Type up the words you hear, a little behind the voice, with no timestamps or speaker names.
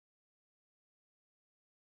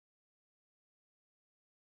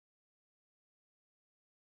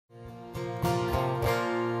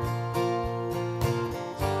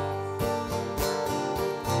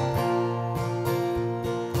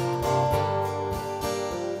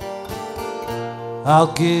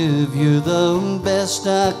I'll give you the best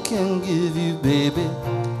I can give you, baby.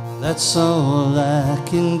 That's all I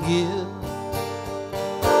can give.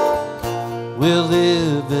 We'll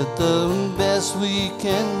live it the best we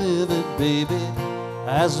can live it, baby,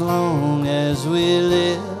 as long as we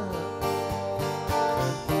live.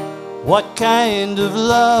 What kind of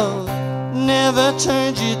love never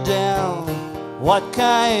turns you down? What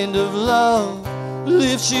kind of love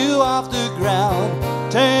lifts you off the ground,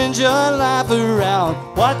 turns your life around?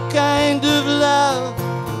 What kind of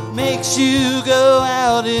love makes you go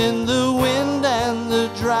out in the wind and the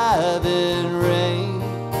driving rain?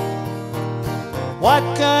 What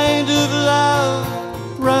kind of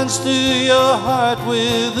love runs through your heart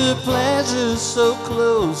with a pleasure so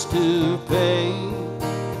close to pain?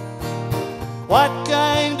 What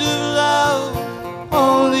kind of love?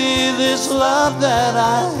 Only this love that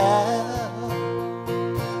I have.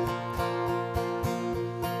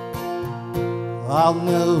 I'll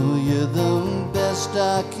know you the best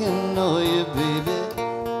I can know you, baby,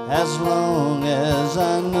 as long as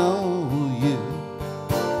I know you.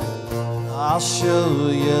 I'll show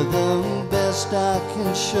you the best I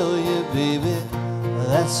can show you, baby,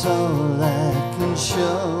 that's all I can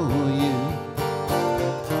show you.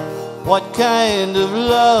 What kind of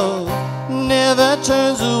love never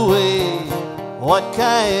turns away? What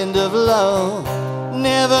kind of love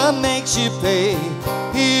never makes you pay?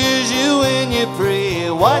 Hears you when you pray.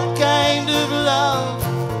 What kind of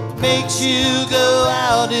love makes you go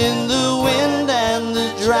out in the wind and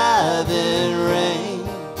the driving rain?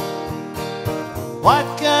 What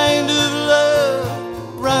kind of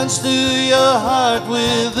love runs through your heart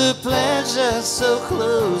with a pleasure so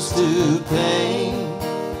close to pain?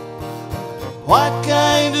 What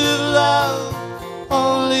kind of love?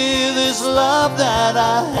 Only this love that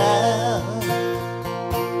I have.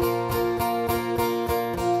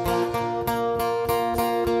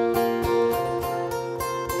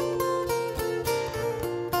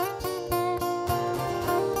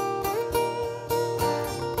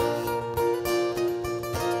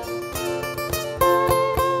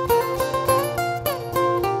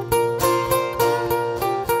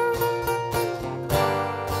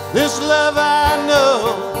 This love I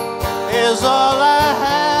know is all I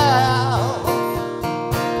have.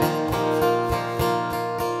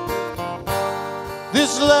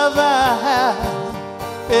 This love I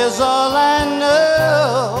have is all I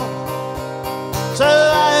know, so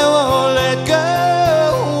I won't let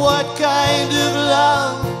go. What kind of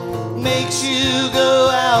love makes you go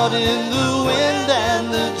out in the wind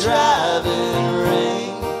and the driving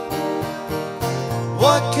rain?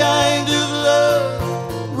 What kind of love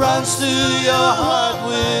runs through your heart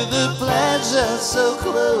with a pleasure so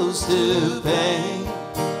close to pain?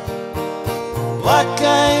 What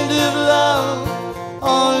kind of love?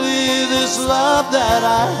 Only this love that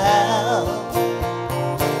I have.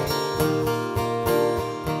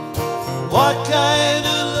 What kind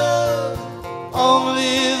of love?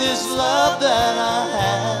 Only this love that I have.